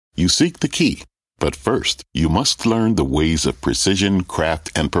You seek the key, but first, you must learn the ways of precision,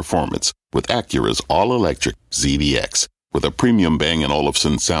 craft, and performance with Acura's all-electric ZDX. With a premium Bang &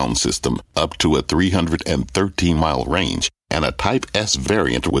 Olufsen sound system up to a 313-mile range and a Type S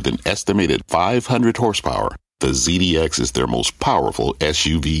variant with an estimated 500 horsepower, the ZDX is their most powerful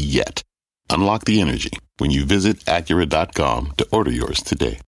SUV yet. Unlock the energy when you visit Acura.com to order yours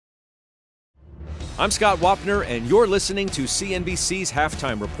today. I'm Scott Wapner, and you're listening to CNBC's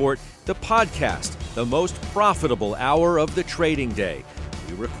Halftime Report, the podcast, the most profitable hour of the trading day.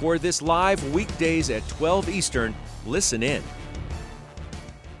 We record this live weekdays at 12 Eastern. Listen in.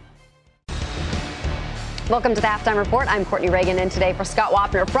 Welcome to the Halftime Report. I'm Courtney Reagan, and today for Scott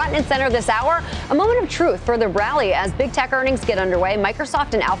Wapner, front and center this hour, a moment of truth for the rally as big tech earnings get underway.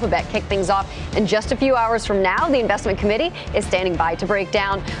 Microsoft and Alphabet kick things off in just a few hours from now. The investment committee is standing by to break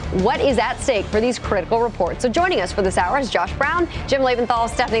down what is at stake for these critical reports. So joining us for this hour is Josh Brown, Jim Leventhal,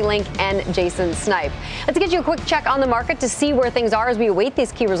 Stephanie Link, and Jason Snipe. Let's get you a quick check on the market to see where things are as we await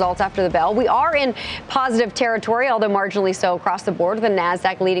these key results after the bell. We are in positive territory, although marginally so across the board. The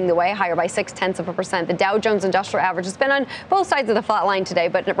NASDAQ leading the way, higher by 0.6%. The Dow Jones Industrial Average has been on both sides of the flat line today,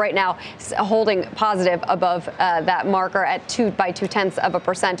 but right now holding positive above that marker at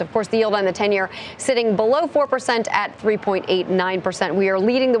 0.2%. Of course, the yield on the 10-year sitting below 4% at 3.89%. We are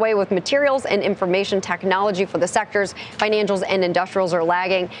leading the way with materials and information technology for the sectors. Financials and industrials are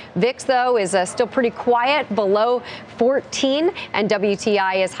lagging. VIX, though, is still pretty quiet, below 14, and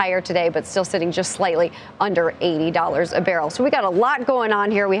WTI is higher today, but still sitting just slightly under $80 a barrel. So we got a lot going on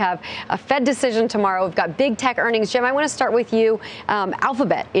here. We have a Fed decision tomorrow. We've got big tech earnings. Jim, I want to start with you.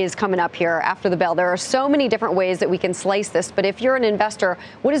 Alphabet is coming up here after the bell. There are so many different ways that we can slice this, but if you're an investor,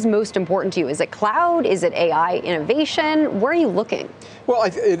 what is most important to you? Is it cloud? Is it AI innovation? Where are you looking? Well,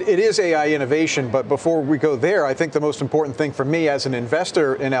 it is AI innovation, but before we go there, I think the most important thing for me as an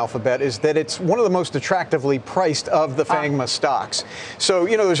investor in Alphabet is that it's one of the most attractively priced of the FANGMA stocks. So,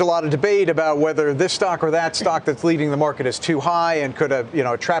 there's a lot of debate about whether this stock or that stock that's leading the market is too high and could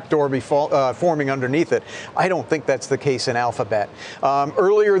a trapdoor be forming underneath it. I don't think that's the case in Alphabet.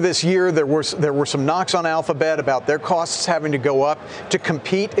 Earlier this year, there were some knocks on Alphabet about their costs having to go up to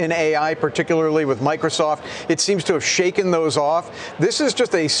compete in AI, particularly with Microsoft. It seems to have shaken those off. This is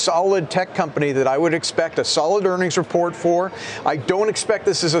just a solid tech company that I would expect a solid earnings report for. I don't expect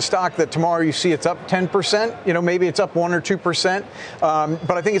this is a stock that tomorrow you see it's up 10%. Maybe it's up 1 or 2%.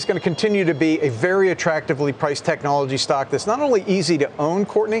 But I think it's going to continue to be a very attractively priced technology stock that's not only easy to own,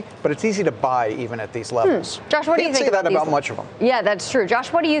 Courtney, but it's easy to buy even at these levels. Josh, what do you think about that about much of them? Yeah, that's true.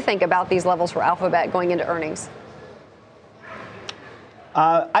 Josh, what do you think about these levels for Alphabet going into earnings?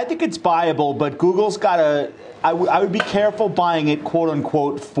 I think it's buyable, but Google's got I would be careful buying it, quote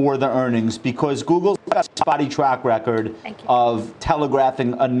unquote, for the earnings, because Google's got a spotty track record of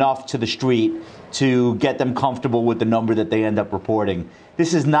telegraphing enough to the street to get them comfortable with the number that they end up reporting.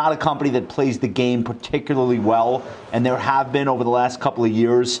 This is not a company that plays the game particularly well, and there have been over the last couple of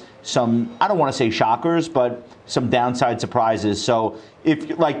years some, I don't want to say shockers, but some downside surprises. So if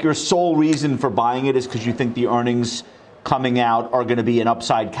your sole reason for buying it is because you think the earnings coming out are going to be an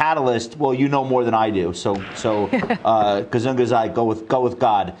upside catalyst, well, you know more than I do. So Gazungazai, go with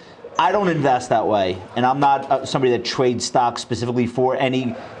God. I don't invest that way, and I'm not somebody that trades stocks specifically for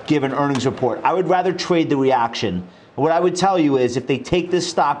any given earnings report. I would rather trade the reaction. What I would tell you is if they take this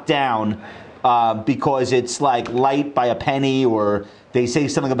stock down because it's like light by a penny, or they say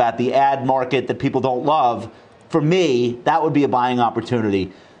something about the ad market that people don't love, for me, that would be a buying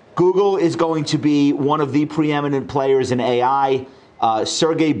opportunity. Google is going to be one of the preeminent players in AI.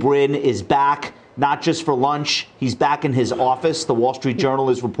 Sergey Brin is back, not just for lunch. He's back in his office. The Wall Street Journal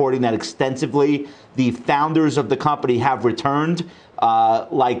is reporting that extensively. The founders of the company have returned,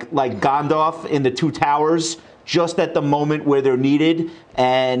 like Gandalf in the Two Towers, just at the moment where they're needed.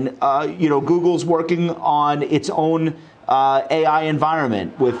 And, Google's working on its own AI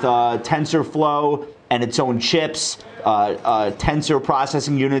environment with TensorFlow and its own chips, tensor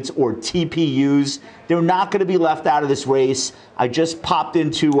processing units, or TPUs. They're not going to be left out of this race. I just popped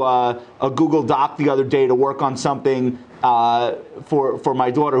into a Google Doc the other day to work on something for my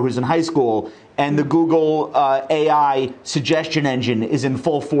daughter who's in high school, and the Google AI suggestion engine is in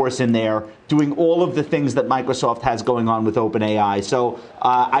full force in there, doing all of the things that Microsoft has going on with OpenAI. So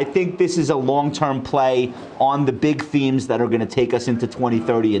I think this is a long-term play on the big themes that are going to take us into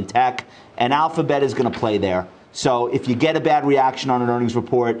 2030 in tech, and Alphabet is going to play there. So if you get a bad reaction on an earnings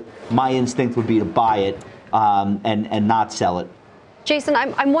report, my instinct would be to buy it and not sell it. Jason,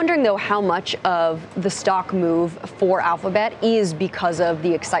 I'm wondering, though, how much of the stock move for Alphabet is because of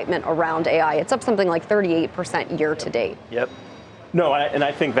the excitement around AI. It's up something like 38% year to date. Yep. No, and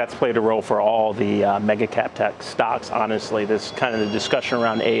I think that's played a role for all the mega cap tech stocks, honestly, this kind of the discussion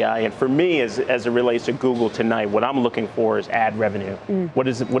around AI. And for me, as it relates to Google tonight, what I'm looking for is ad revenue. What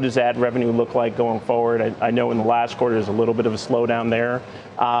does ad revenue look like going forward? I know in the last quarter there's a little bit of a slowdown there.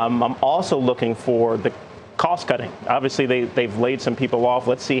 I'm also looking for the cost cutting. Obviously, they've laid some people off.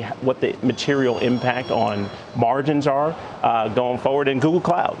 Let's see what the material impact on margins are going forward. And Google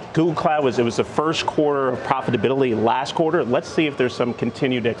Cloud. Google Cloud was the first quarter of profitability last quarter. Let's see if there's some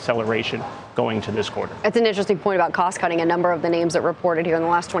continued acceleration going to this quarter. It's an interesting point about cost cutting. A number of the names that reported here in the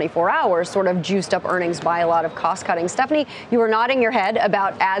last 24 hours sort of juiced up earnings by a lot of cost cutting. Stephanie, you were nodding your head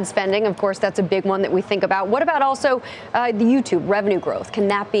about ad spending. Of course, that's a big one that we think about. What about also the YouTube revenue growth? Can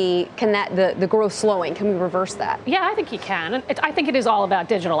the growth slowing? Can we reverse that? Yeah, I think you can. I think it is all about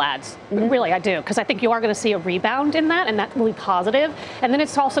digital ads. Really, I do. Because I think you are going to see a rebound in that, and that will be positive. And then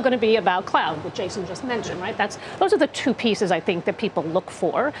it's also going to be about cloud, which Jason just mentioned, right? Those are the two pieces I think that people look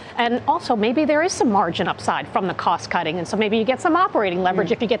for. And also maybe there is some margin upside from the cost cutting. And so maybe you get some operating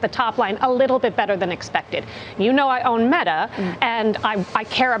leverage if you get the top line a little bit better than expected. You know, I own Meta, and I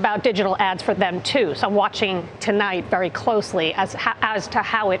care about digital ads for them too. So I'm watching tonight very closely as to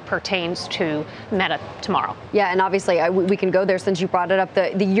how it pertains to Meta tomorrow. Yeah, and obviously we can go there since you brought it up,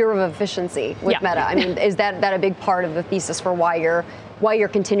 the year of efficiency with Meta. I mean, is that a big part of the thesis for why you're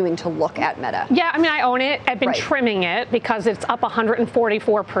continuing to look at Meta? Yeah, I mean, I own it. I've been trimming it because it's up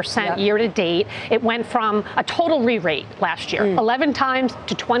 144% year to date. It went from a total re-rate last year, 11 times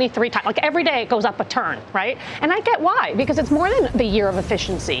to 23 times. Like every day it goes up a turn, right? And I get why, because it's more than the year of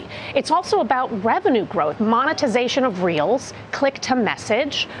efficiency. It's also about revenue growth, monetization of Reels, click to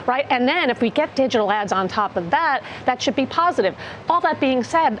message, right? And then if we get digital ads on top of that, that should be positive. All that being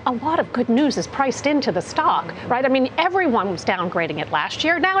said, a lot of good news is priced into the stock, right? I mean, everyone was downgrading it last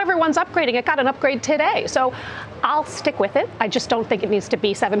year. Now everyone's upgrading it. Got an upgrade today. So I'll stick with it. I just don't think it needs to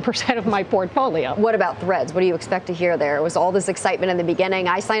be 7% of my portfolio. What about Threads? What do you expect to hear there? It was all this excitement in the beginning.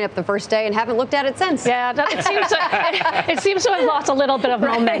 I signed up the first day and haven't looked at it since. Yeah, it seems to have lost a little bit of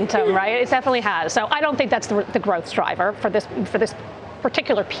momentum, right? It definitely has. So I don't think that's the growth driver for this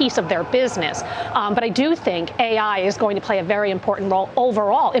particular piece of their business. But I do think AI is going to play a very important role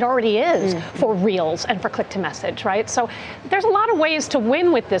overall. It already is for Reels and for click to message, right? So there's a lot of ways to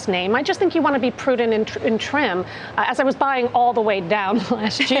win with this name. I just think you want to be prudent and trim, as I was buying all the way down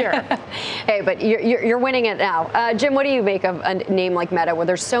last year. Hey, but you're winning it now. Jim, what do you make of a name like Meta, where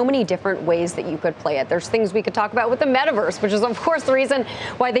there's so many different ways that you could play it? There's things we could talk about with the metaverse, which is, of course, the reason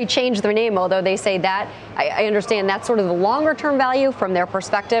why they changed their name, although they say that, I understand that's sort of the longer term value from their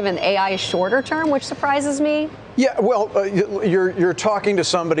perspective, and AI is shorter term, which surprises me. Yeah, well, you're talking to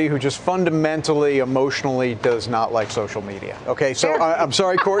somebody who just fundamentally, emotionally does not like social media. Okay, so I'm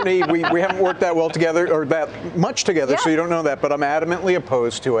sorry, Courtney, we haven't worked that well together or that much together, so you don't know that, but I'm adamantly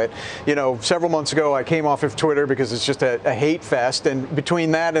opposed to it. You know, several months ago, I came off of Twitter because it's just a hate fest, and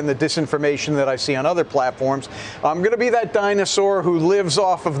between that and the disinformation that I see on other platforms, I'm going to be that dinosaur who lives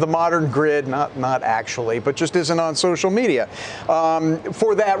off of the modern grid, not actually, but just isn't on social media.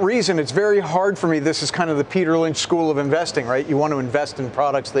 For that reason, it's very hard for me. This is kind of the Peter Lynch school of investing, right? You want to invest in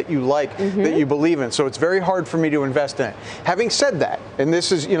products that you like, that you believe in. So it's very hard for me to invest in it. Having said that, and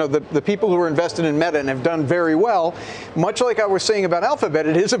this is, you know, the people who are invested in Meta and have done very well, much like I was saying about Alphabet,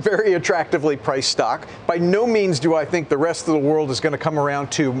 it is a very attractively priced stock. By no means do I think the rest of the world is going to come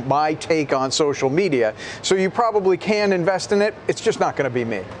around to my take on social media. So you probably can invest in it. It's just not going to be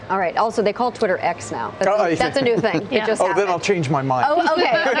me. All right. Also, they call Twitter X now. That's a new thing. It just happened. Then I'll change my mind. Oh,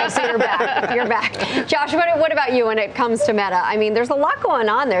 okay. So you're back. You're back. Josh, what about you when it comes to Meta? I mean, there's a lot going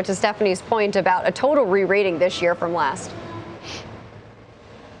on there, to Stephanie's point about a total re-rating this year from last.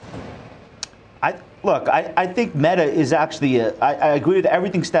 I think Meta is actually, I agree with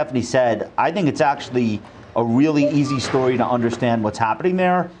everything Stephanie said. I think it's actually a really easy story to understand what's happening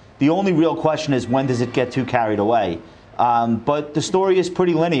there. The only real question is, when does it get too carried away? But the story is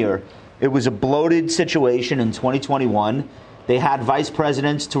pretty linear. It was a bloated situation in 2021. They had vice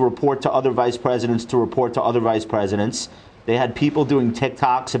presidents to report to other vice presidents to report to other vice presidents. They had people doing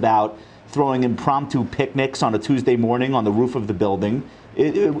TikToks about throwing impromptu picnics on a Tuesday morning on the roof of the building.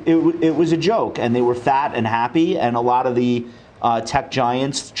 It was a joke, and they were fat and happy, and a lot of the tech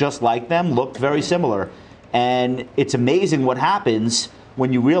giants, just like them, looked very similar. And it's amazing what happens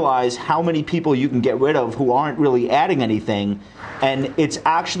when you realize how many people you can get rid of who aren't really adding anything. And it's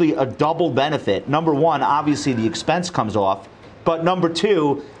actually a double benefit. Number one, obviously the expense comes off. But number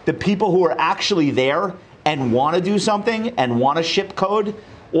two, the people who are actually there and want to do something and want to ship code,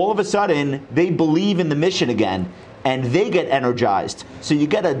 all of a sudden they believe in the mission again. and they get energized. So you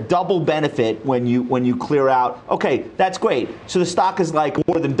get a double benefit when you clear out. Okay, that's great. So the stock is like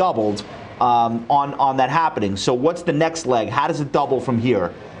more than doubled on that happening. So what's the next leg? How does it double from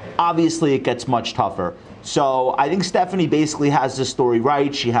here? Obviously, it gets much tougher. So I think Stephanie basically has this story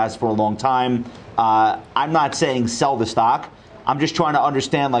right. She has for a long time. I'm not saying sell the stock. I'm just trying to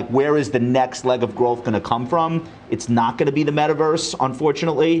understand, like, where is the next leg of growth going to come from? It's not going to be the metaverse,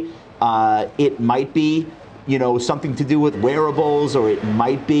 unfortunately. It might be, something to do with wearables, or it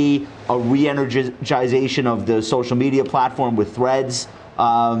might be a re-energization of the social media platform with Threads.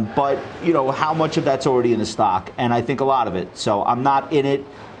 But how much of that's already in the stock? And I think a lot of it. So I'm not in it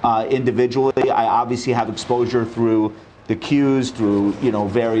individually. I obviously have exposure through the Qs, through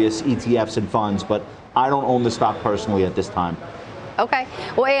various ETFs and funds, but I don't own the stock personally at this time. Okay.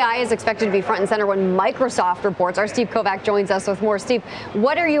 Well, AI is expected to be front and center when Microsoft reports. Our Steve Kovac joins us with more. Steve,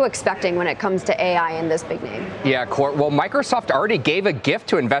 what are you expecting when it comes to AI in this big name? Yeah, Court. Well, Microsoft already gave a gift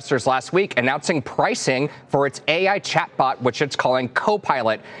to investors last week, announcing pricing for its AI chatbot, which it's calling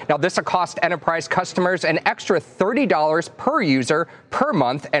Copilot. Now, this will cost enterprise customers an extra $30 per user per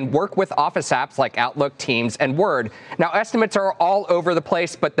month and work with Office apps like Outlook, Teams, and Word. Now, estimates are all over the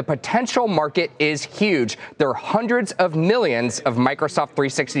place, but the potential market is huge. There are hundreds of millions of Microsoft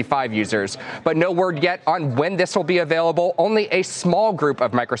 365 users, but no word yet on when this will be available. Only a small group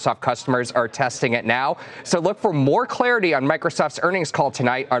of Microsoft customers are testing it now. So look for more clarity on Microsoft's earnings call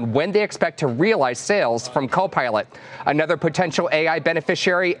tonight on when they expect to realize sales from Copilot. Another potential AI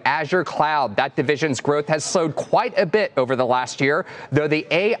beneficiary, Azure Cloud. That division's growth has slowed quite a bit over the last year, though the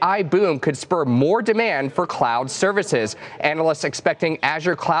AI boom could spur more demand for cloud services. Analysts expecting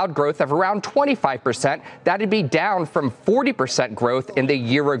Azure Cloud growth of around 25%. That'd be down from 40% growth in the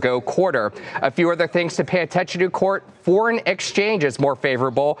year-ago quarter. A few other things to pay attention to, Court. Foreign exchange is more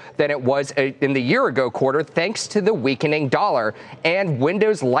favorable than it was in the year-ago quarter thanks to the weakening dollar. And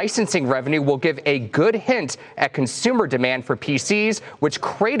Windows licensing revenue will give a good hint at consumer demand for PCs, which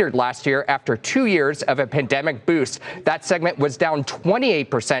cratered last year after 2 years of a pandemic boost. That segment was down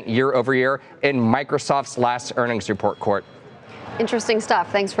 28% year over year in Microsoft's last earnings report, Court. Interesting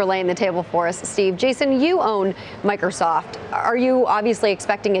stuff. Thanks for laying the table for us, Steve. Jason, you own Microsoft. Are you obviously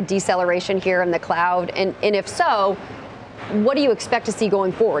expecting a deceleration here in the cloud? And if so, what do you expect to see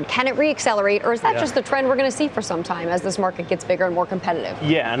going forward? Can it reaccelerate, or is that just the trend we're going to see for some time as this market gets bigger and more competitive?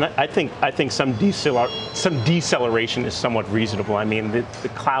 Yeah, and I think some deceleration is somewhat reasonable. I mean,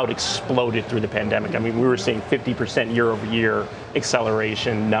 the cloud exploded through the pandemic. I mean, we were seeing 50% year over year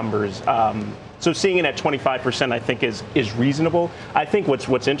acceleration numbers. So seeing it at 25%, I think, is reasonable. I think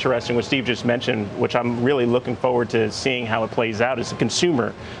what's interesting, what Steve just mentioned, which I'm really looking forward to seeing how it plays out, is the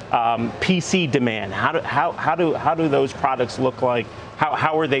consumer PC demand. How do those products look like?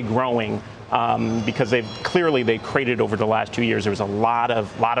 How are they growing? Because they created over the last 2 years. There was a lot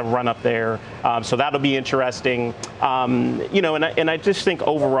of run up there. So that'll be interesting. And I just think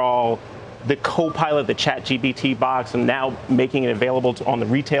overall, the Copilot, the ChatGPT box, and now making it available on the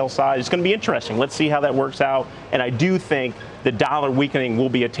retail side is going to be interesting. Let's see how that works out. And I do think the dollar weakening will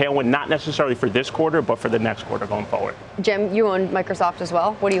be a tailwind, not necessarily for this quarter, but for the next quarter going forward. Jim, you own Microsoft as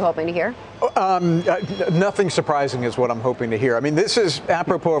well. What are you hoping to hear? Nothing surprising is what I'm hoping to hear. I mean, this is,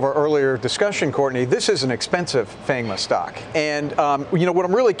 apropos of our earlier discussion, Courtney, this is an expensive FANGMA stock. And, what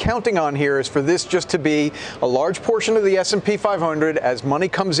I'm really counting on here is for this just to be a large portion of the S&P 500 as money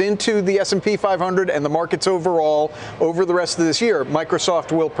comes into the S&P 500 and the markets overall over the rest of this year,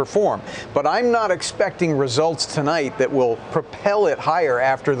 Microsoft will perform. But I'm not expecting results tonight that will propel it higher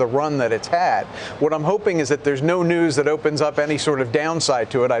after the run that it's had. What I'm hoping is that there's no news that opens up any sort of downside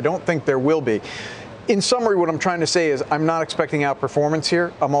to it. I don't think there will be. In summary, what I'm trying to say is I'm not expecting outperformance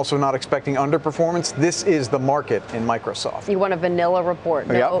here. I'm also not expecting underperformance. This is the market in Microsoft. You want a vanilla report.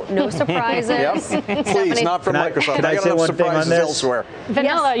 No surprises. Please, not from Microsoft. I got enough surprises elsewhere.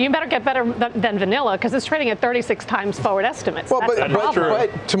 Vanilla, you better get better than vanilla because it's trading at 36 times forward estimates. Well,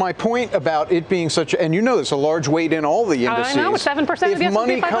 but to my point about it being such, and there's a large weight in all the indices. I know, 7% of the S&P 500. If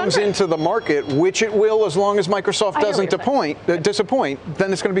money comes into the market, which it will as long as Microsoft doesn't disappoint,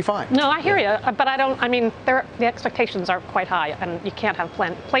 then it's going to be fine. No, I hear you, but the expectations are quite high, and you can't have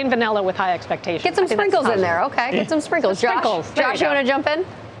plain vanilla with high expectations. Get some sprinkles in there, okay? Get some sprinkles. Josh, you want to jump in?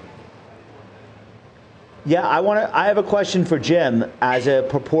 Yeah, I have a question for Jim as a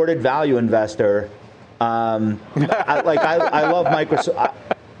purported value investor. I love Microsoft.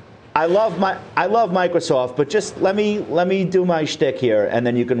 I love Microsoft, but just let me do my shtick here, and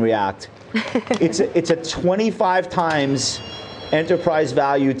then you can react. It's a 25 times enterprise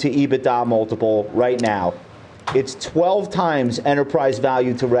value to EBITDA multiple right now. It's 12 times enterprise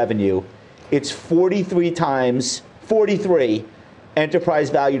value to revenue. It's 43 times 43 enterprise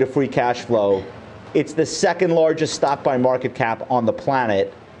value to free cash flow. It's the second largest stock by market cap on the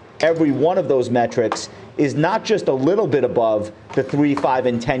planet. Every one of those metrics is not just a little bit above the 3, 5,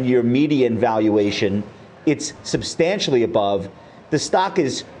 and 10-year median valuation. It's substantially above. The stock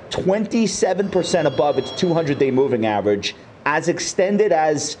is 27% above its 200-day moving average, as extended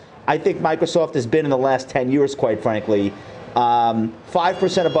as I think Microsoft has been in the last 10 years, quite frankly.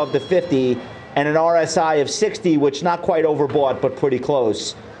 5% above the 50, and an RSI of 60, which not quite overbought, but pretty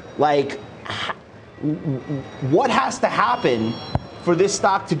close. Like, what has to happen for this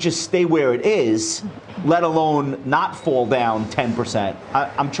stock to just stay where it is, let alone not fall down 10%?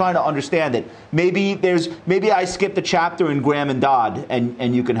 I'm trying to understand it. Maybe I skipped a chapter in Graham and Dodd,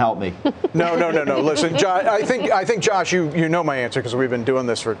 and you can help me. No. Listen, Josh, I think Josh, you know my answer because we've been doing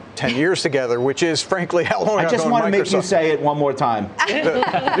this for 10 years together, which is frankly how long. I just want to make you say it one more time.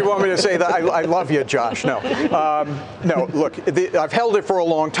 You want me to say that? I love you, Josh. No. Look, I've held it for a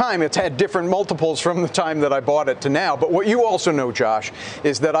long time. It's had different multiples from the time that I bought it to now. But what you also know, Josh,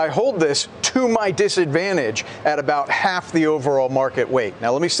 is that I hold this to my disadvantage at about half the overall market weight.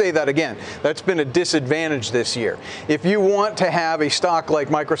 Now, let me say that again. That's been a disadvantage this year. If you want to have a stock like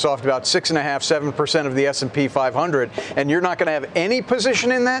Microsoft, about 6.5–7% of the S&P 500, and you're not going to have any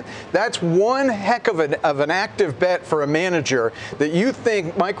position in that, that's one heck of an active bet for a manager that you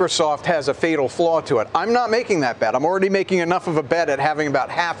think Microsoft has a fatal flaw to it. I'm not making that bet. I'm already making enough of a bet at having about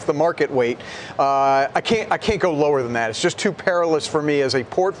half the market weight. I can't go lower than that. It's just too perilous for me as a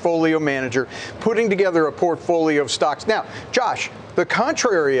portfolio manager putting together a portfolio of stocks. Now, Josh, the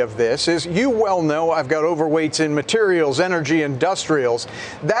contrary of this is, you well know I've got overweights in materials, energy, industrials.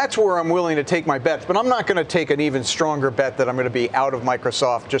 That's where I'm willing to take my bets, but I'm not going to take an even stronger bet that I'm going to be out of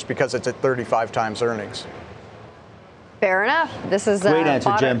Microsoft just because it's at 35 times earnings. Fair enough. This is great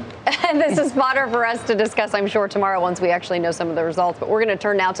answer, Jim. And this is fodder for us to discuss, I'm sure, tomorrow once we actually know some of the results. But we're going to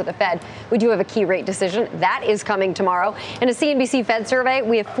turn now to the Fed. We do have a key rate decision. That is coming tomorrow. In a CNBC Fed survey,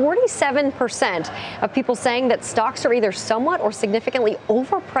 we have 47% of people saying that stocks are either somewhat or significantly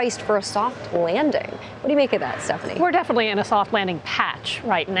overpriced for a soft landing. What do you make of that, Stephanie? We're definitely in a soft landing patch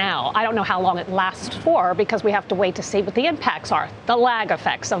right now. I don't know how long it lasts for because we have to wait to see what the impacts are, the lag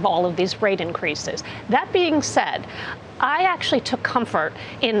effects of all of these rate increases. That being said, I actually took comfort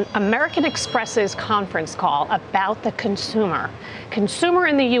in American Express's conference call about the consumer. Consumer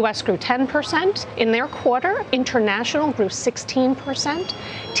in the U.S. grew 10% in their quarter. International grew 16%.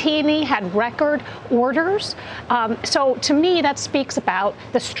 T&E had record orders. So to me, that speaks about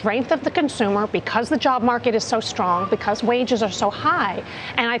the strength of the consumer because the job market is so strong, because wages are so high.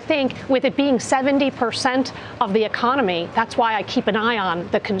 And I think with it being 70% of the economy, that's why I keep an eye on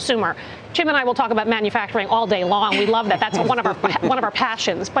the consumer. Jim and I will talk about manufacturing all day long. We love that. That's one of our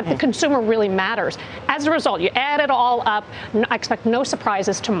passions. But the consumer really matters. As a result, you add it all up. I expect no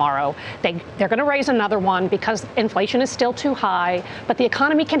surprises tomorrow. They're going to raise another one because inflation is still too high. But the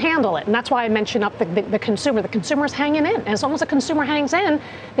economy can handle it. And that's why I mentioned up the consumer. The consumer's hanging in. And as long as the consumer hangs in,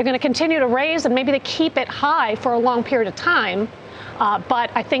 they're going to continue to raise, and maybe they keep it high for a long period of time. But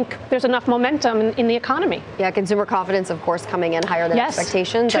I think there's enough momentum in the economy. Yeah, consumer confidence, of course, coming in higher than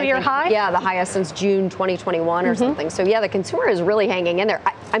expectations. Two-year high? Yeah, the highest since June 2021 or something. So, yeah, the consumer is really hanging in there.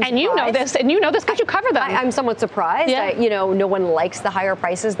 I'm and you know this because you cover them. I'm somewhat surprised. Yeah. No one likes the higher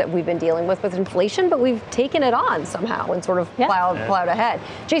prices that we've been dealing with inflation, but we've taken it on somehow and sort of plowed ahead.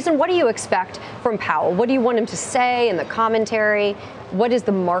 Jason, what do you expect from Powell? What do you want him to say in the commentary? What does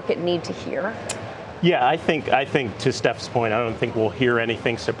the market need to hear? Yeah, I think to Steph's point, I don't think we'll hear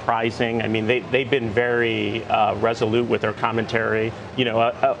anything surprising. I mean, they've been very resolute with their commentary,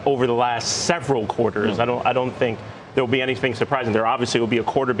 over the last several quarters. I don't think there'll be anything surprising. There obviously will be a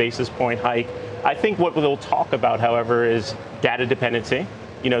quarter basis point hike. I think what they'll talk about, however, is data dependency.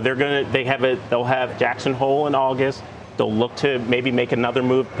 They'll have Jackson Hole in August. They'll look to maybe make another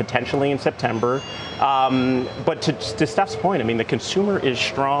move potentially in September. But to Steph's point, I mean, the consumer is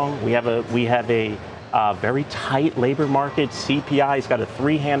strong. We have a very tight labor market. CPI's got a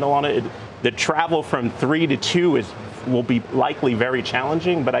 3 handle on it. The travel from 3 to 2 will be likely very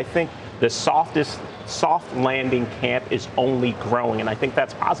challenging. But I think the soft landing camp is only growing, and I think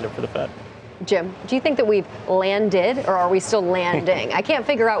that's positive for the Fed. Jim, do you think that we've landed, or are we still landing? I can't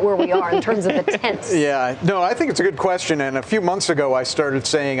figure out where we are in terms of the tense. Yeah, no, I think it's a good question. And a few months ago, I started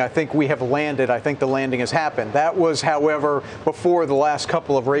saying, I think we have landed. I think the landing has happened. That was, however, before the last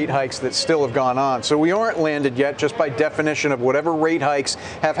couple of rate hikes that still have gone on. So we aren't landed yet, just by definition of whatever rate hikes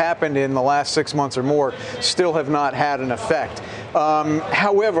have happened in the last 6 months or more still have not had an effect.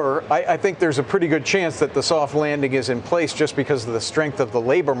 However, I think there's a pretty good chance that the soft landing is in place just because of the strength of the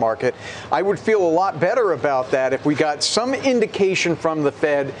labor market. I would feel a lot better about that if we got some indication from the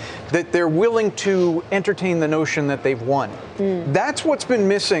Fed that they're willing to entertain the notion that they've won. That's what's been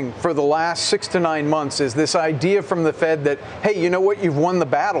missing for the last 6 to 9 months, is this idea from the Fed that, hey, you know what, you've won the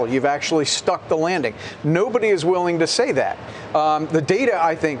battle. You've actually stuck the landing. Nobody is willing to say that. The data,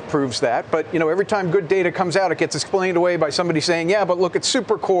 I think, proves that. But, every time good data comes out, it gets explained away by somebody saying, yeah, but look at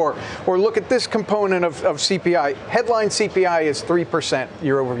Supercore or look at this component of CPI. Headline CPI is 3%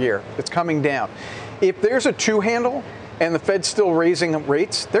 year over year. It's coming down. If there's a 2 handle, and the Fed's still raising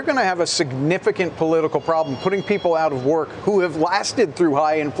rates, they're going to have a significant political problem putting people out of work who have lasted through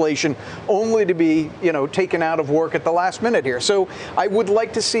high inflation only to be, taken out of work at the last minute here. So I would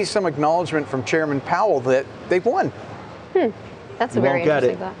like to see some acknowledgement from Chairman Powell that they've won. That's a very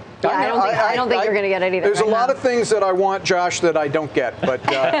interesting thought. Yeah, I don't think you're going to get it either. There's a lot of things that I want, Josh, that I don't get, but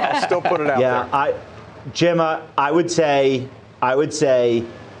I'll still put it out there. Jim, I would say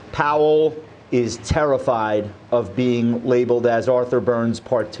Powell is terrified of being labeled as Arthur Burns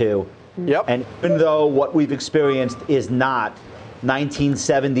Part 2. Yep. And even though what we've experienced is not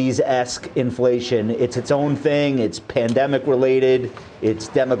 1970s-esque inflation, it's its own thing, it's pandemic-related, it's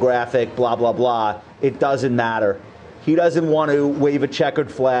demographic, blah, blah, blah, it doesn't matter. He doesn't want to wave a checkered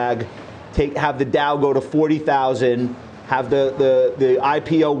flag, have the Dow go to 40,000, have the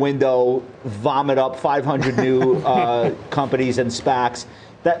IPO window vomit up 500 new companies and SPACs.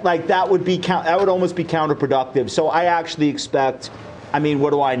 That would almost be counterproductive. So I actually expect, what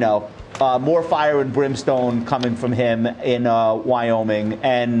do I know? More fire and brimstone coming from him in Wyoming.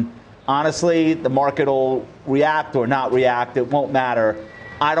 And honestly, the market will react or not react. It won't matter.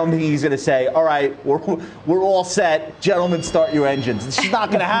 I don't think he's going to say, all right, we're all set. Gentlemen, start your engines. This is not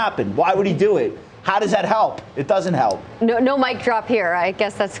going to happen. Why would he do it? How does that help? It doesn't help. No mic drop here. I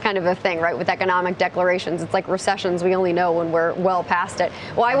guess that's kind of a thing, right, with economic declarations. It's like recessions. We only know when we're well past it.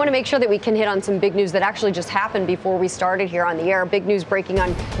 Well, I want to make sure that we can hit on some big news that actually just happened before we started here on the air. Big news breaking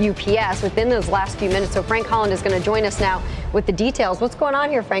on UPS within those last few minutes. So Frank Holland is going to join us now with the details. What's going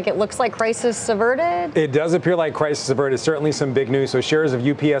on here, Frank? It looks like crisis averted. It does appear like crisis averted. Certainly some big news. So shares of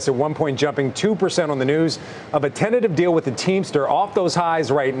UPS at one point jumping 2% on the news of a tentative deal with the Teamster off those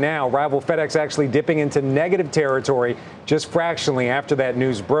highs right now. Rival FedEx actually dipping into negative territory just fractionally after that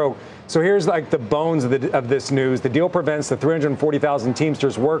news broke. So here's the bones of this news. The deal prevents the 340,000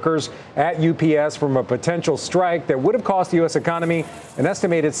 Teamsters workers at UPS from a potential strike that would have cost the U.S. economy an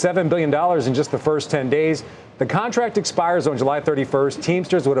estimated $7 billion in just the first 10 days. The contract expires on July 31st.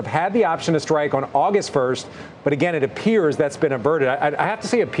 Teamsters would have had the option to strike on August 1st. But again, it appears that's been averted. I have to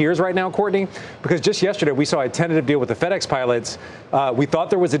say appears right now, Courtney, because just yesterday we saw a tentative deal with the FedEx pilots. We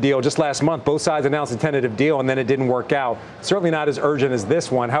thought there was a deal just last month. Both sides announced a tentative deal, and then it didn't work out. Certainly not as urgent as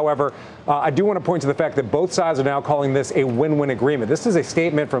this one. However, I do want to point to the fact that both sides are now calling this a win-win agreement. This is a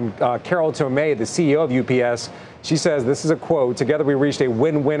statement from Carol Tomei, the CEO of UPS. She says, this is a quote, "Together we reached a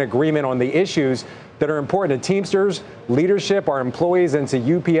win-win agreement on the issues that are important to Teamsters, leadership, our employees, and to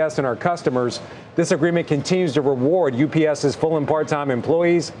UPS and our customers. This agreement continues to reward UPS's full and part-time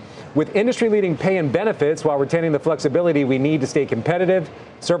employees with industry-leading pay and benefits while retaining the flexibility we need to stay competitive,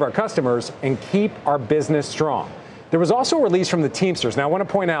 serve our customers, and keep our business strong." There was also a release from the Teamsters. Now, I want to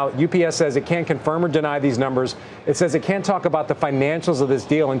point out, UPS says it can't confirm or deny these numbers. It says it can't talk about the financials of this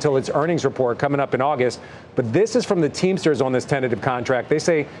deal until its earnings report coming up in August. But this is from the Teamsters on this tentative contract. They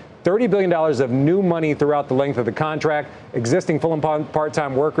say $30 billion of new money throughout the length of the contract. Existing full and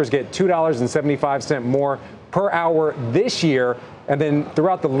part-time workers get $2.75 more per hour this year. And then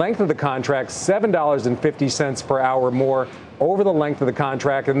throughout the length of the contract, $7.50 per hour more over the length of the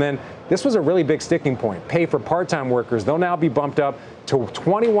contract. And then this was a really big sticking point. Pay for part-time workers, they'll now be bumped up to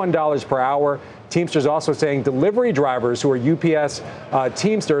 $21 per hour. Teamsters also saying delivery drivers who are UPS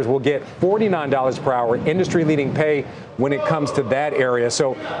Teamsters will get $49 per hour, industry-leading pay when it comes to that area.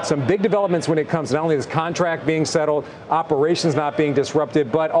 So some big developments when it comes to not only this contract being settled, operations not being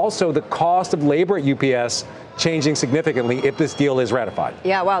disrupted, but also the cost of labor at UPS changing significantly if this deal is ratified.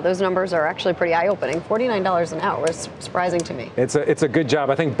 Yeah, wow, those numbers are actually pretty eye-opening. $49 an hour is surprising to me. It's a good job.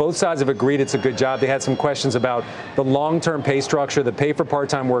 I think both sides have agreed it's a good job. They had some questions about the long-term pay structure, the pay for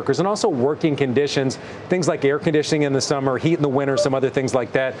part-time workers, and also working conditions, things like air conditioning in the summer, heat in the winter, some other things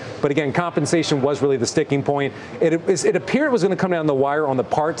like that. But again, compensation was really the sticking point. It appeared it was going to come down the wire on the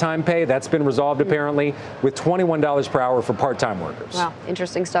part-time pay. That's been resolved apparently with $21 per hour for part-time workers. Wow,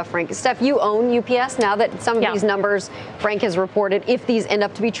 interesting stuff, Frank. Steph, you own UPS now that some of these numbers Frank has reported, if these end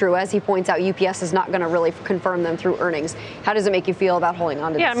up to be true, as he points out, UPS is not going to really confirm them through earnings. How does it make you feel about holding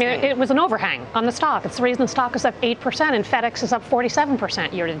on to this? Yeah, I mean, it was an overhang on the stock. It's the reason the stock is up 8% and FedEx is up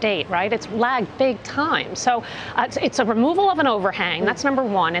 47% year to date, right? It's lagged big time. So it's a removal of an overhang. That's number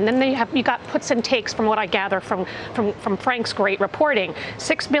one. And then you got puts and takes from what I gather from Frank's great reporting.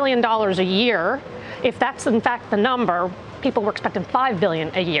 $6 billion a year. If that's in fact the number, people were expecting $5 billion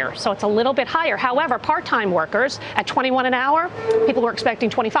a year, so it's a little bit higher. However, part-time workers at $21 an hour, people were expecting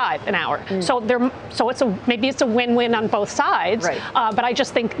 $25 an hour. So maybe it's a win-win on both sides. Right. But I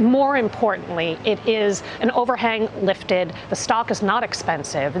just think more importantly, it is an overhang lifted. The stock is not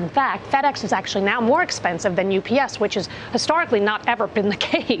expensive. In fact, FedEx is actually now more expensive than UPS, which has historically not ever been the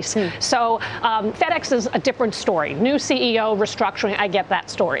case. So FedEx is a different story. New CEO, restructuring, I get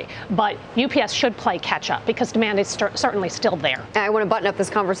that story. But UPS should play catch-up because demand is certainly still there. I want to button up this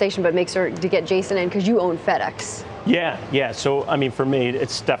conversation, but make sure to get Jason in because you own FedEx. Yeah. So, I mean, for me,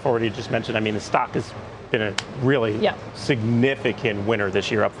 it's Steph already just mentioned. I mean, the stock has been a really significant winner this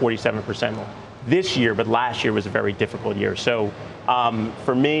year, up 47% this year, but last year was a very difficult year. So,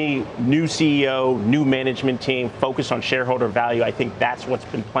 for me, new CEO, new management team, focus on shareholder value. I think that's what's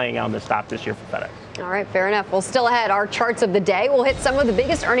been playing out in the stock this year for FedEx. All right, fair enough. Well, still ahead, our charts of the day. We'll hit some of the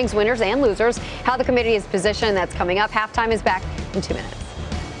biggest earnings winners and losers, how the committee is positioned. That's coming up. Halftime is back in 2 minutes.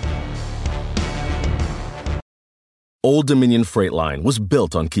 Old Dominion Freight Line was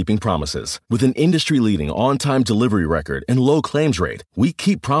built on keeping promises. With an industry-leading on-time delivery record and low claims rate, we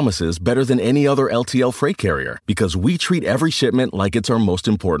keep promises better than any other LTL freight carrier because we treat every shipment like it's our most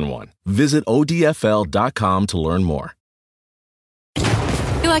important one. Visit odfl.com to learn more.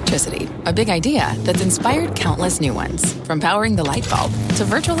 Electricity, a big idea that's inspired countless new ones. From powering the light bulb to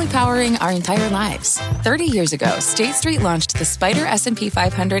virtually powering our entire lives. 30 years ago, State Street launched the Spider S&P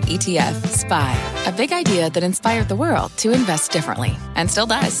 500 ETF, SPY. A big idea that inspired the world to invest differently. And still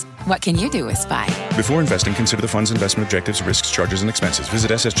does. What can you do with SPY? Before investing, consider the fund's investment objectives, risks, charges, and expenses.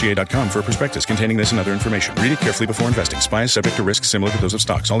 Visit ssga.com for a prospectus containing this and other information. Read it carefully before investing. SPY is subject to risks similar to those of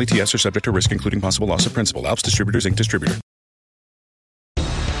stocks. All ETFs are subject to risk, including possible loss of principal. Alps Distributors, Inc. Distributor.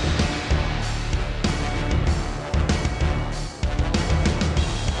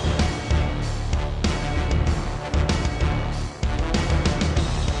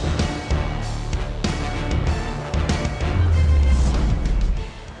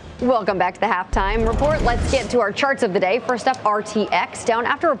 Welcome back to the Halftime Report. Let's get to our charts of the day. First up, RTX down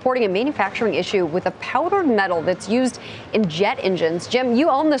after reporting a manufacturing issue with a powdered metal that's used in jet engines. Jim, you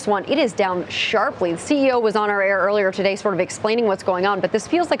own this one. It is down sharply. The CEO was on our air earlier today sort of explaining what's going on, but this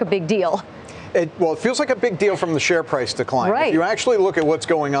feels like a big deal. It feels like a big deal from the share price decline. Right. If you actually look at what's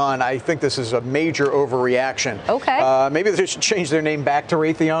going on, I think this is a major overreaction. Okay. Maybe they should change their name back to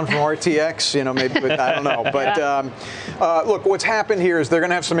Raytheon from RTX. Maybe, but I don't know. But look, what's happened here is they're going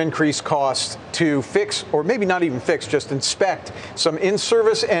to have some increased costs to fix, or maybe not even fix, just inspect some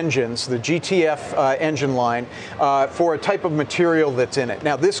in-service engines, the GTF engine line, for a type of material that's in it.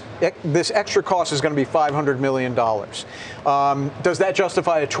 Now, this extra cost is going to be $500 million. Does that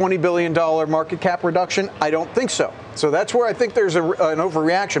justify a $20 billion market cap reduction? I don't think so. So that's where I think there's an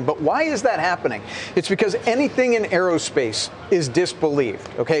overreaction. But why is that happening? It's because anything in aerospace is disbelieved.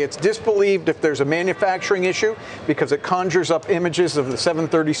 Okay, it's disbelieved if there's a manufacturing issue because it conjures up images of the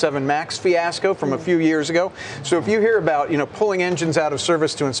 737 MAX fiasco from a few years ago. So if you hear about, pulling engines out of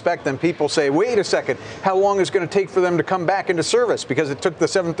service to inspect them, people say, wait a second, how long is it going to take for them to come back into service? Because it took the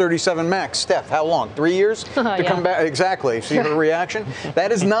 737 MAX. Steph, how long? 3 years to come back? Exactly. See her reaction?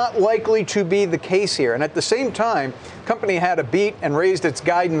 That is not likely to be the case here. And at the same time, company had a beat and raised its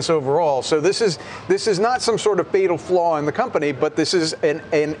guidance overall. So this is not some sort of fatal flaw in the company, but this is an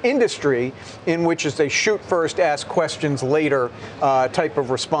industry in which it's a shoot first, ask questions later type of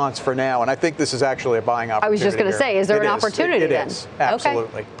response for now. And I think this is actually a buying opportunity. I was just going to say, is there an opportunity then? It is,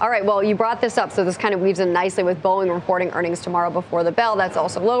 absolutely. Okay. All right, well, you brought this up, so this kind of weaves in nicely with Boeing reporting earnings tomorrow before the bell. That's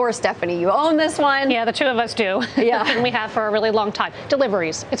also lower. Stephanie, you own this one. Yeah, the two of us do. Yeah. And we have for a really long time.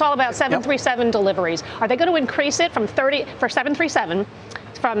 Deliveries. It's all about 737 deliveries. Are they going to increase it from 30 for 737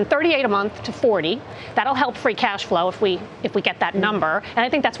 from 38 a month to 40? That'll help free cash flow if we get that number. And I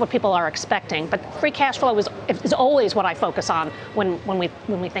think that's what people are expecting. But free cash flow is always what I focus on when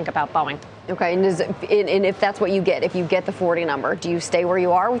we think about Boeing. Okay, and if that's what you get, if you get the 40 number, do you stay where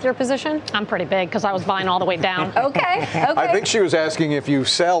you are with your position? I'm pretty big because I was buying all the way down. Okay. I think she was asking if you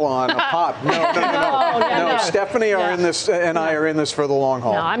sell on a pop. No. Stephanie and I are in this for the long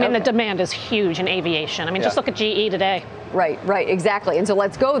haul. No, I mean the demand is huge in aviation. I mean, just look at GE today. Right, exactly. And so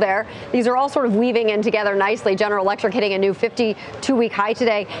let's go there. These are all sort of weaving in together nicely. General Electric hitting a new 52-week high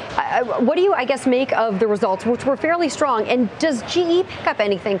today. What do you, make of the results, which were fairly strong? And does GE pick up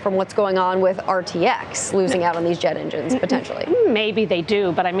anything from what's going on happen with RTX losing out on these jet engines potentially? Maybe they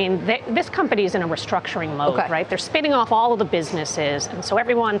do, but I mean, this company is in a restructuring mode, right? They're spinning off all of the businesses, and so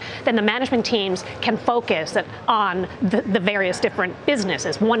then the management teams can focus on the various different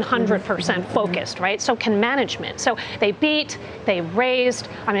businesses, 100% focused, right? So can management. So they beat, they raised.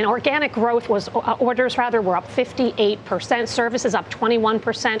 I mean, organic growth orders were up 58%, services up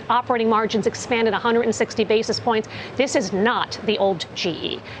 21%, operating margins expanded 160 basis points. This is not the old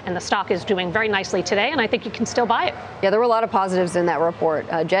GE, and the stock is doing very nicely today, and I think you can still buy it. Yeah, there were a lot of positives in that report.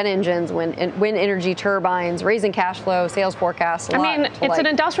 Jet engines, wind energy turbines, raising cash flow, sales forecasts. It's an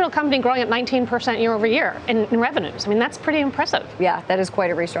industrial company growing at 19% year over year in revenues. I mean, that's pretty impressive. Yeah, that is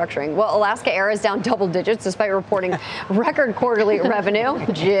quite a restructuring. Well, Alaska Air is down double digits despite reporting record quarterly revenue.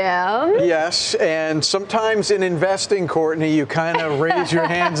 Jim? Yes, and sometimes in investing, Courtney, you kind of raise your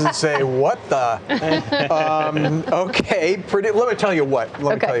hands and say, what the? Okay, let me tell you what.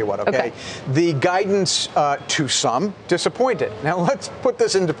 Okay. The guidance to some disappointed. Now, let's put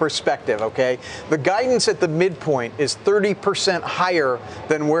this into perspective, okay? The guidance at the midpoint is 30% higher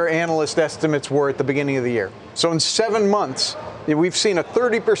than where analyst estimates were at the beginning of the year. So in 7 months, we've seen a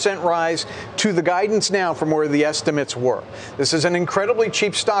 30% rise to the guidance now from where the estimates were. This is an incredibly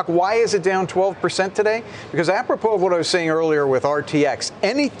cheap stock. Why is it down 12% today? Because apropos of what I was saying earlier with RTX,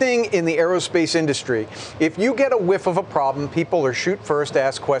 anything in the aerospace industry, if you get a whiff of a problem, people are shoot first,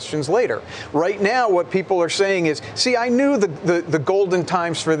 ask questions later. Right now, what people are saying is, see, I knew the golden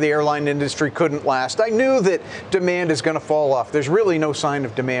times for the airline industry couldn't last. I knew that demand is going to fall off. There's really no sign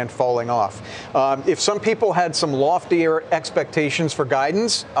of demand falling off. If some people had some loftier expectations for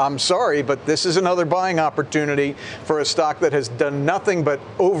guidance, I'm sorry, but this is another buying opportunity for a stock that has done nothing but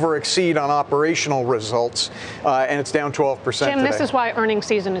over-exceed on operational results, and it's down 12% Jim, today. this is why earnings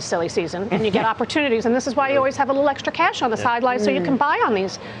season is silly season, and you get opportunities, and this is why you always have a little extra cash on the sidelines so you can buy on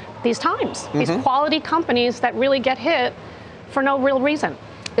these times, these quality companies that really get hit for no real reason.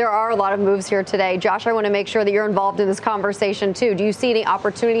 There are a lot of moves here today. Josh, I want to make sure that you're involved in this conversation, too. Do you see any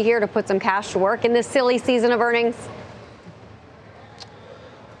opportunity here to put some cash to work in this silly season of earnings?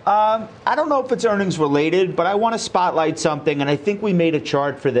 I don't know if it's earnings related, but I want to spotlight something, and I think we made a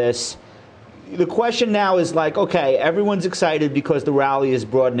chart for this. The question now is like, okay, everyone's excited because the rally is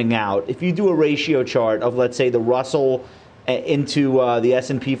broadening out. If you do a ratio chart of, let's say, the Russell into the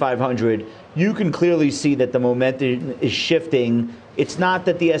S&P 500, you can clearly see that the momentum is shifting. It's not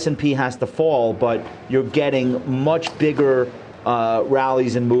that the S&P has to fall, but you're getting much bigger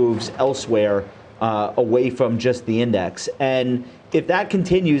rallies and moves elsewhere away from just the index. And if that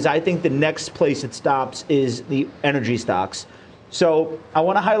continues, I think the next place it stops is the energy stocks. So I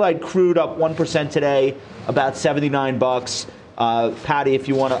want to highlight crude up 1% today, about $79. Patty, if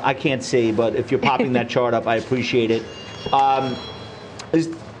you want to, I can't see, but if you're popping that chart up, I appreciate it.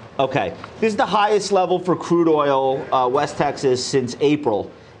 Okay, this is the highest level for crude oil, West Texas, since April.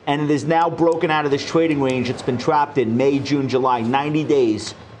 And it is now broken out of this trading range it's been trapped in May, June, July, 90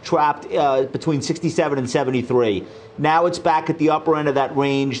 days, trapped between 67 and 73. Now it's back at the upper end of that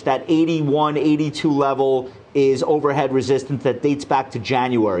range. That 81, 82 level is overhead resistance that dates back to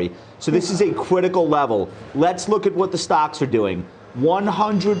January. So this is a critical level. Let's look at what the stocks are doing.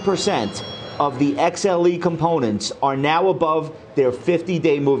 100% of the XLE components are now above their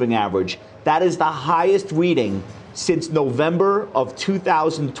 50-day moving average. That is the highest reading since November of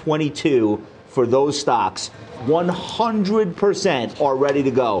 2022 for those stocks. 100% are ready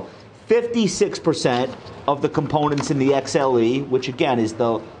to go. 56% of the components in the XLE, which again is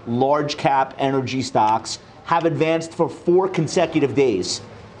the large cap energy stocks, have advanced for 4 consecutive days.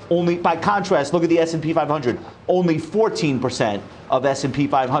 Only, by contrast, look at the S&P 500. Only 14% of S&P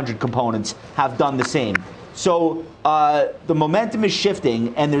 500 components have done the same. So the momentum is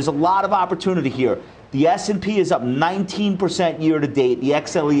shifting, and there's a lot of opportunity here. The S&P is up 19% year to date. The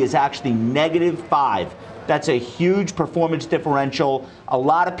XLE is actually -5. That's a huge performance differential. A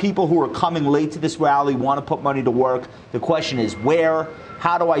lot of people who are coming late to this rally want to put money to work. The question is where?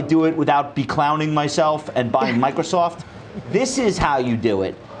 How do I do it without beclowning myself and buying Microsoft? This is how you do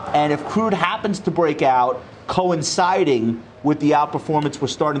it. And if crude happens to break out, coinciding with the outperformance we're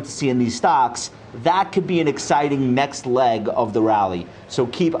starting to see in these stocks, that could be an exciting next leg of the rally. So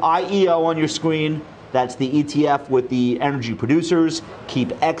keep IEO on your screen. That's the ETF with the energy producers.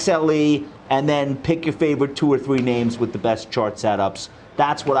 Keep XLE, and then pick your favorite 2 or 3 names with the best chart setups.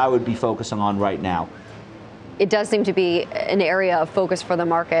 That's what I would be focusing on right now. it does seem to be an area of focus for the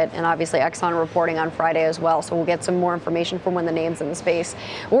market, and obviously Exxon reporting on Friday as well, so we'll get some more information from when the names in the space.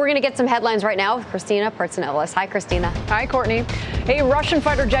 We're going to get some headlines right now with Christina Partsinevelos. Hi, Christina. Hi, Courtney. A Russian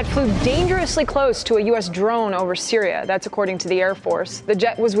fighter jet flew dangerously close to a U.S. drone over Syria. That's according to the Air Force. The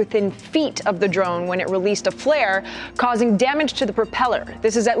jet was within feet of the drone when it released a flare, causing damage to the propeller.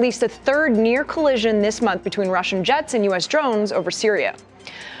 This is at least the third near collision this month between Russian jets and U.S. drones over Syria.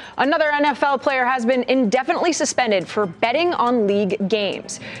 Another NFL player has been indefinitely suspended for betting on league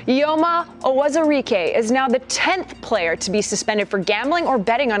games. Yoma Owazarike is now the 10th player to be suspended for gambling or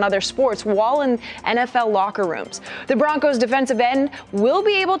betting on other sports while in NFL locker rooms. The Broncos defensive end will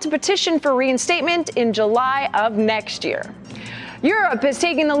be able to petition for reinstatement in July of next year. Europe is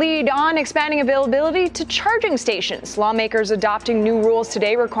taking the lead on expanding availability to charging stations. Lawmakers adopting new rules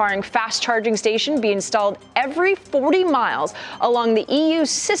today requiring fast charging station be installed every 40 miles along the EU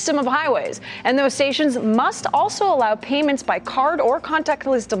system of highways. And those stations must also allow payments by card or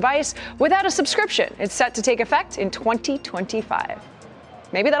contactless device without a subscription. It's set to take effect in 2025.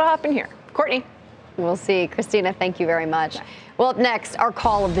 Maybe that'll happen here. Courtney. We'll see. Christina, thank you very much. Well, up next, our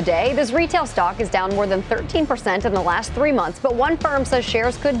call of the day. This retail stock is down more than 13% in the last 3 months, but one firm says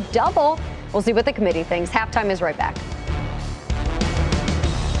shares could double. We'll see what the committee thinks. Halftime is right back.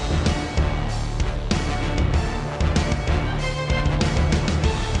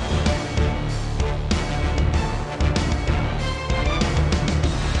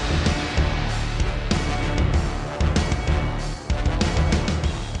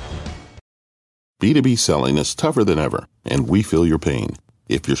 B2B selling is tougher than ever, and we feel your pain.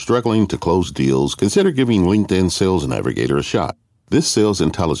 If you're struggling to close deals, consider giving LinkedIn Sales Navigator a shot. This sales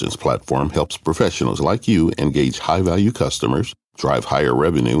intelligence platform helps professionals like you engage high-value customers, drive higher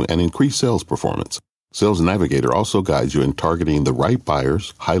revenue, and increase sales performance. Sales Navigator also guides you in targeting the right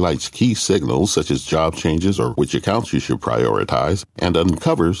buyers, highlights key signals such as job changes or which accounts you should prioritize, and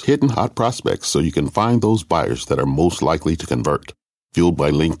uncovers hidden hot prospects so you can find those buyers that are most likely to convert. Fueled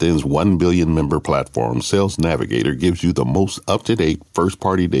by LinkedIn's 1 billion member platform, Sales Navigator gives you the most up-to-date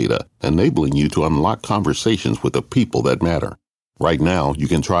first-party data, enabling you to unlock conversations with the people that matter. Right now, you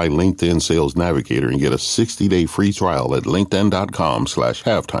can try LinkedIn Sales Navigator and get a 60-day free trial at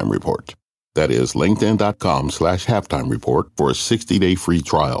linkedin.com/halftime report. That is linkedin.com/halftime report for a 60-day free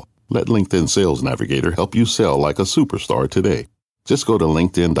trial. Let LinkedIn Sales Navigator help you sell like a superstar today. Just go to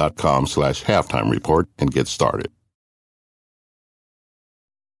linkedin.com/halftime report and get started.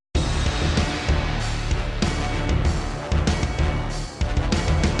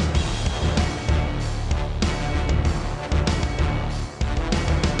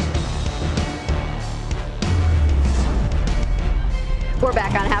 We're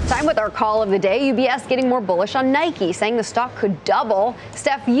back on Halftime with our call of the day. UBS getting more bullish on Nike, saying the stock could double.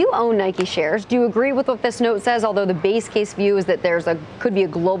 Steph, you own Nike shares. Do you agree with what this note says? Although the base case view is that could be a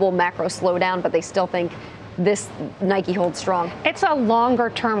global macro slowdown, but they still think this Nike holds strong. It's a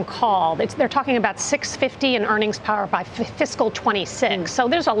longer-term call. They're talking about $650 in earnings power by fiscal 26. So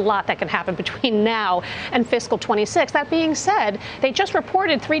there's a lot that can happen between now and fiscal 26. That being said, they just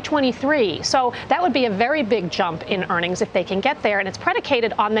reported $323. So that would be a very big jump in earnings if they can get there. And it's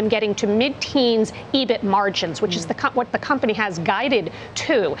predicated on them getting to mid-teens EBIT margins, which is what the company has guided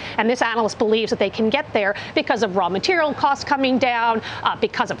to. And this analyst believes that they can get there because of raw material costs coming down,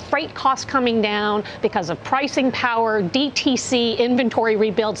 because of freight costs coming down, because of pricing power, DTC, inventory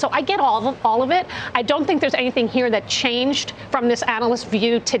rebuild. So I get all of it. I don't think there's anything here that changed from this analyst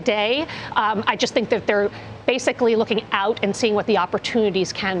view today. I just think that they're basically looking out and seeing what the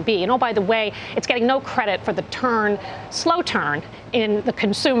opportunities can be. And oh, by the way, it's getting no credit for the slow turn in the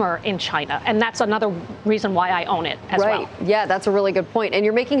consumer in China. And that's another reason why I own it as well. Right. Yeah, that's a really good point. And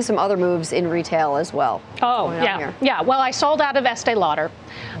you're making some other moves in retail as well. Oh, yeah. Yeah. Well, I sold out of Estee Lauder.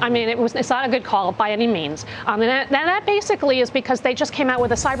 I mean, it's not a good call by any means. And that basically is because they just came out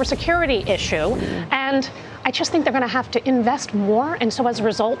with a cybersecurity issue. And I just think they're going to have to invest more. And so as a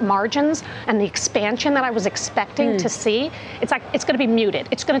result, margins and the expansion that I was expecting to see, it's going to be muted.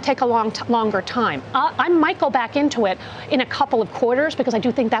 It's going to take a longer time. I might go back into it in a couple of quarters because I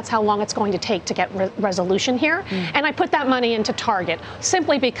do think that's how long it's going to take to get resolution here. And I put that money into Target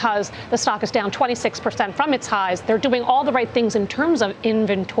simply because the stock is down 26% from its highs. They're doing all the right things in terms of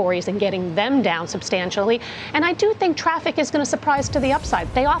inventories and getting them down substantially. And I do think traffic is going to surprise to the upside.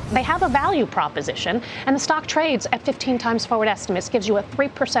 They have a value proposition, and the stock trades at 15 times forward estimates, gives you a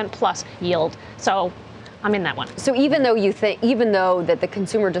 3% plus yield. So I'm in that one. So even though that the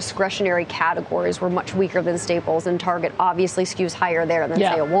consumer discretionary categories were much weaker than staples, and Target obviously skews higher there than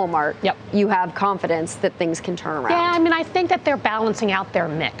say a Walmart, you have confidence that things can turn around. Yeah, I mean, I think that they're balancing out their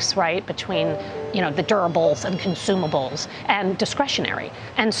mix, right, between the durables and consumables and discretionary.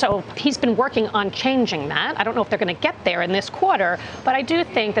 And so he's been working on changing that. I don't know if they're going to get there in this quarter, but I do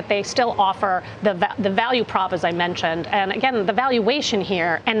think that they still offer the value prop, as I mentioned, and again, the valuation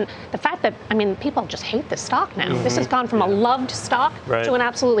here, and the fact that, I mean, people just hate this stock now. This has gone from a loved stock to an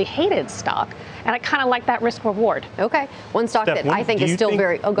absolutely hated stock, and I kind of like that risk reward. Okay, one stock that I think is still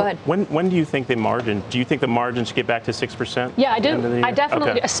very. Oh, go ahead. When do you think the margin? Do you think the margins get back to 6%? Yeah, I do. I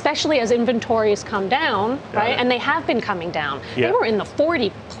definitely, especially as inventories come down, right? And they have been coming down. Yeah. They were in the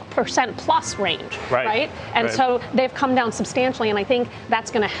 40% plus range, right? And so they've come down substantially, and I think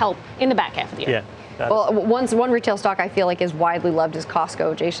that's going to help in the back half of the year. Yeah. Well, one retail stock I feel like is widely loved is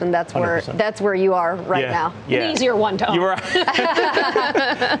Costco, Jason. That's where you are right now. Yeah. An easier one to own. You were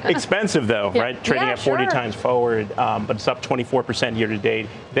expensive though, right? Trading at 40 times forward, but it's up 24% year to date.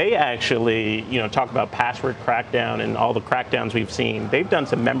 They actually, talk about password crackdown and all the crackdowns we've seen. They've done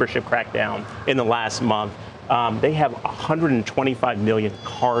some membership crackdown in the last month. They have 125 million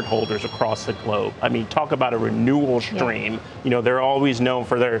card holders across the globe. I mean, talk about a renewal stream. They're always known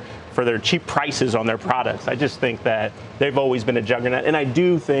for their cheap prices on their products. I just think that they've always been a juggernaut. And I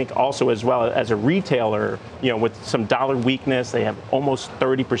do think also as well as a retailer, with some dollar weakness, they have almost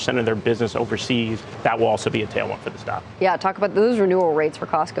 30% of their business overseas. That will also be a tailwind for the stock. Yeah, talk about those renewal rates for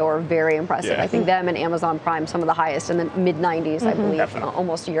Costco are very impressive. I think them and Amazon Prime, some of the highest in the mid-90s, I believe,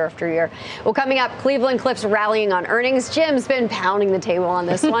 almost year after year. Well, coming up, Cleveland-Cliffs rallying on earnings. Jim's been pounding the table on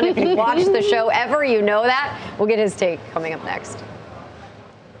this one. If you watched the show ever, you know that. We'll get his take coming up next.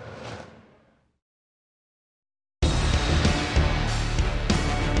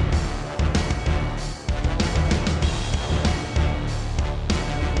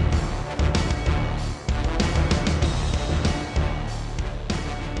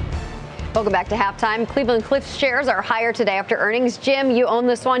 Welcome back to Halftime. Cleveland-Cliffs shares are higher today after earnings. Jim, you own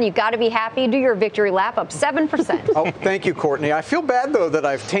this one. You got to be happy. Do your victory lap, up 7%. Oh, thank you, Courtney. I feel bad, though, that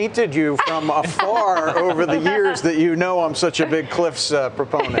I've tainted you from afar over the years that I'm such a big Cliffs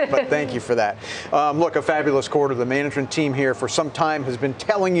proponent, but thank you for that. Look, a fabulous quarter. The management team here for some time has been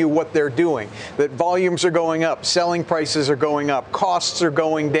telling you what they're doing, that volumes are going up, selling prices are going up, costs are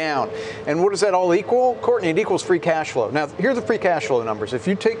going down. And what does that all equal, Courtney? It equals free cash flow. Now, here are the free cash flow numbers. If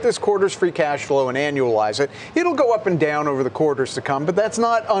you take this quarter's free cash flow and annualize it, it'll go up and down over the quarters to come, but that's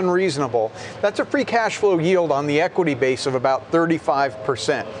not unreasonable. That's a free cash flow yield on the equity base of about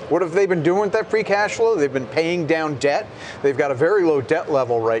 35%. What have they been doing with that free cash flow? They've been paying down debt. They've got a very low debt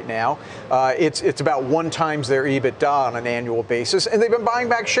level right now. It's about 1 times their EBITDA on an annual basis, and they've been buying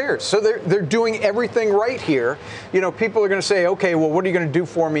back shares. So they're doing everything right here. People are going to say, okay, well, what are you going to do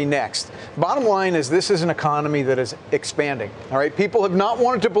for me next? Bottom line is this is an economy that is expanding. All right, people have not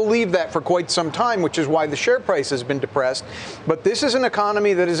wanted to believe that for quite some time, which is why the share price has been depressed. But this is an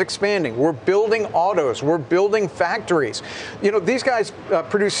economy that is expanding. We're building autos. We're building factories. These guys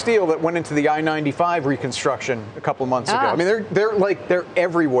produce steel that went into the I-95 reconstruction a couple of months ago. I mean, they're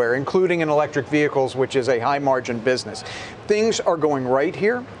everywhere, including in electric vehicles, which is a high margin business. Things are going right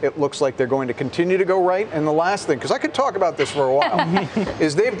here. It looks like they're going to continue to go right. And the last thing, because I could talk about this for a while,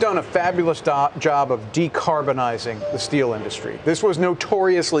 is they've done a fabulous job of decarbonizing the steel industry. This was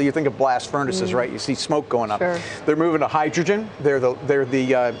notoriously, you think of blast furnaces, right? You see smoke going up. Sure. They're moving to hydrogen. They're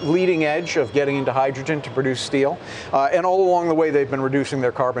the leading edge of getting into hydrogen to produce steel. And all along the way, they've been reducing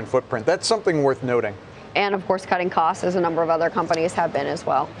their carbon footprint. That's something worth noting. And, of course, cutting costs, as a number of other companies have been as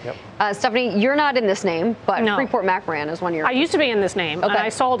well. Yep. Stephanie, you're not in this name, but no. Freeport-McMoRan is one of your... I used to be in this name, and I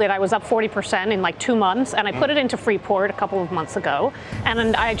sold it. I was up 40% in like 2 months, and I put it into Freeport a couple of months ago,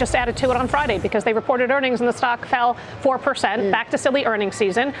 and I just added to it on Friday because they reported earnings and the stock fell 4%, back to silly earnings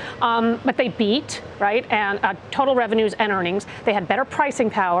season. But they beat, right, and total revenues and earnings. They had better pricing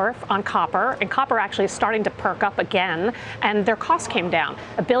power on copper, and copper actually is starting to perk up again, and their costs came down.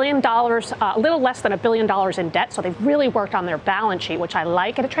 $1 billion, a little less than $1 billion in debt, so they've really worked on their balance sheet, which I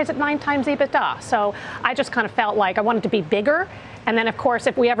like, and it trades at 9 times EBITDA. So I just kind of felt like I wanted to be bigger, and then of course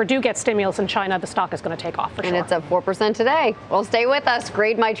if we ever do get stimulus in China, the stock is going to take off for sure. And it's up 4% today. Well, stay with us.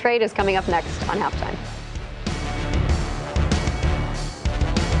 Grade My Trade is coming up next on Halftime.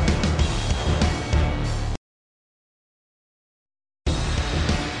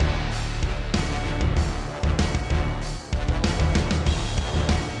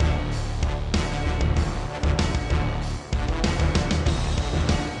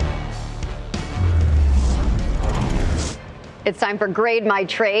 It's time for Grade My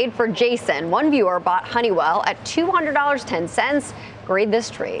Trade for Jason. One viewer bought Honeywell at $200.10. Grade this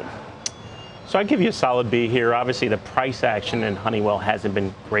trade. So I give you a solid B here. Obviously, the price action in Honeywell hasn't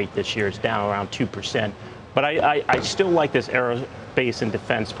been great this year. It's down around 2%. But I still like this aerospace and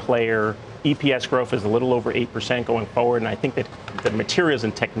defense player. EPS growth is a little over 8% going forward. And I think that the materials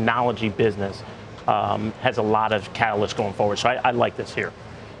and technology business has a lot of catalysts going forward. So I like this here.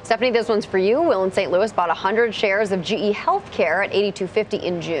 Stephanie, this one's for you. Will in St. Louis bought 100 shares of GE Healthcare at $82.50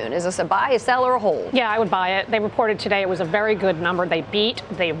 in June. Is this a buy, a sell, or a hold? Yeah, I would buy it. They reported today it was a very good number. They beat,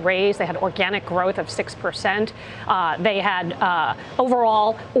 they raised, they had organic growth of 6%. They had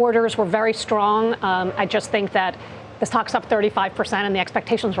overall orders were very strong. I just think that the stock's up 35% and the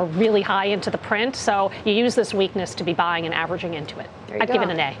expectations were really high into the print. So you use this weakness to be buying and averaging into it. I'd give it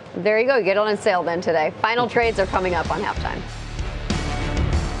an A. There you go. You get on sale then today. Final trades are coming up on halftime.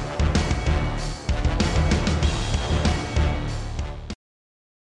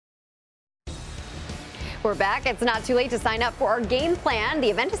 We're back. It's not too late to sign up for our game plan.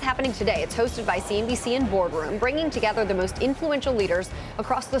 The event is happening today. It's hosted by CNBC and Boardroom, bringing together the most influential leaders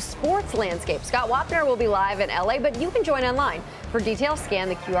across the sports landscape. Scott Wapner will be live in LA, but you can join online. For details, scan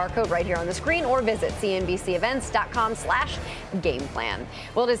the QR code right here on the screen or visit cnbcevents.com/gameplan.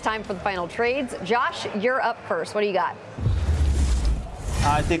 Well, it is time for the final trades. Josh, you're up first. What do you got?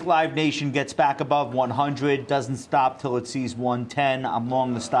 I think Live Nation gets back above 100, doesn't stop till it sees 110. I'm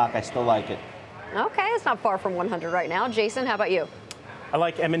long the stock. I still like it. Okay, it's not far from 100 right now. Jason, how about you? I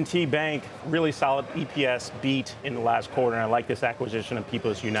like M&T Bank, really solid EPS beat in the last quarter, and I like this acquisition of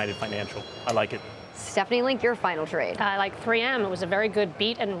People's United Financial. I like it. Stephanie Link, your final trade. I like 3M. It was a very good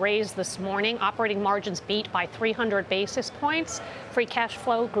beat and raise this morning. Operating margins beat by 300 basis points. Free cash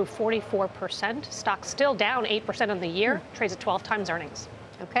flow grew 44%. Stock still down 8% on the year. Trades at 12 times earnings.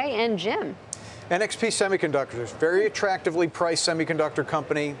 Okay, and Jim. NXP Semiconductors, very attractively priced semiconductor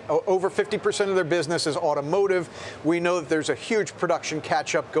company. Over 50% of their business is automotive. We know that there's a huge production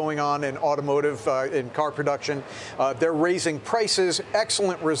catch-up going on in automotive, in car production. They're raising prices.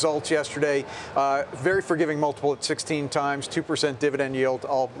 Excellent results yesterday. Very forgiving multiple at 16 times, 2% dividend yield.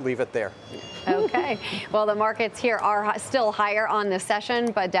 I'll leave it there. Okay. Well, the markets here are still higher on this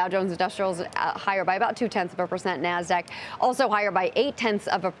session, but Dow Jones Industrials higher by about 0.2%. NASDAQ also higher by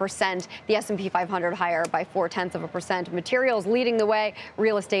 0.8%. The S&P 500 higher by 0.4%. Materials leading the way,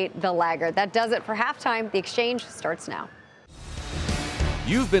 real estate the laggard. That does it for halftime. The exchange starts now.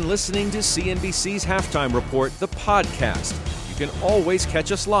 You've been listening to CNBC's Halftime Report, the podcast. You can always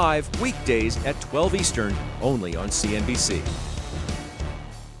catch us live weekdays at 12 Eastern, only on CNBC.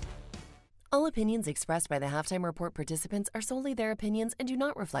 All opinions expressed by the Halftime Report participants are solely their opinions and do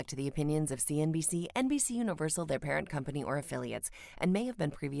not reflect the opinions of CNBC, NBC Universal, their parent company, or affiliates, and may have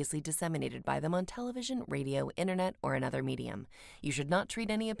been previously disseminated by them on television, radio, internet, or another medium. You should not treat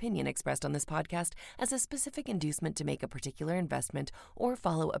any opinion expressed on this podcast as a specific inducement to make a particular investment or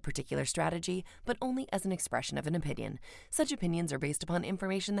follow a particular strategy, but only as an expression of an opinion. Such opinions are based upon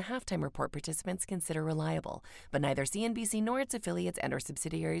information the Halftime Report participants consider reliable, but neither CNBC nor its affiliates and/or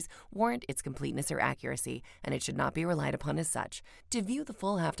subsidiaries warrant its completeness or accuracy, and it should not be relied upon as such. To view the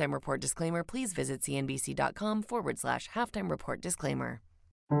full Halftime Report disclaimer, please visit cnbc.com/halftime report disclaimer.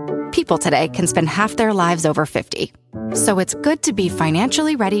 People today can spend half their lives over 50. So it's good to be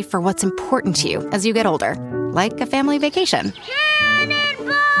financially ready for what's important to you as you get older, like a family vacation.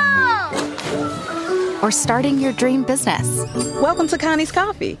 Or starting your dream business. Welcome to Connie's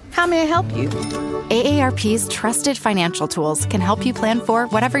Coffee. How may I help you? AARP's trusted financial tools can help you plan for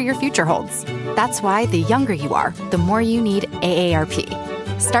whatever your future holds. That's why the younger you are, the more you need AARP.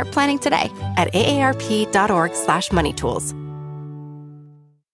 Start planning today at aarp.org/moneytools.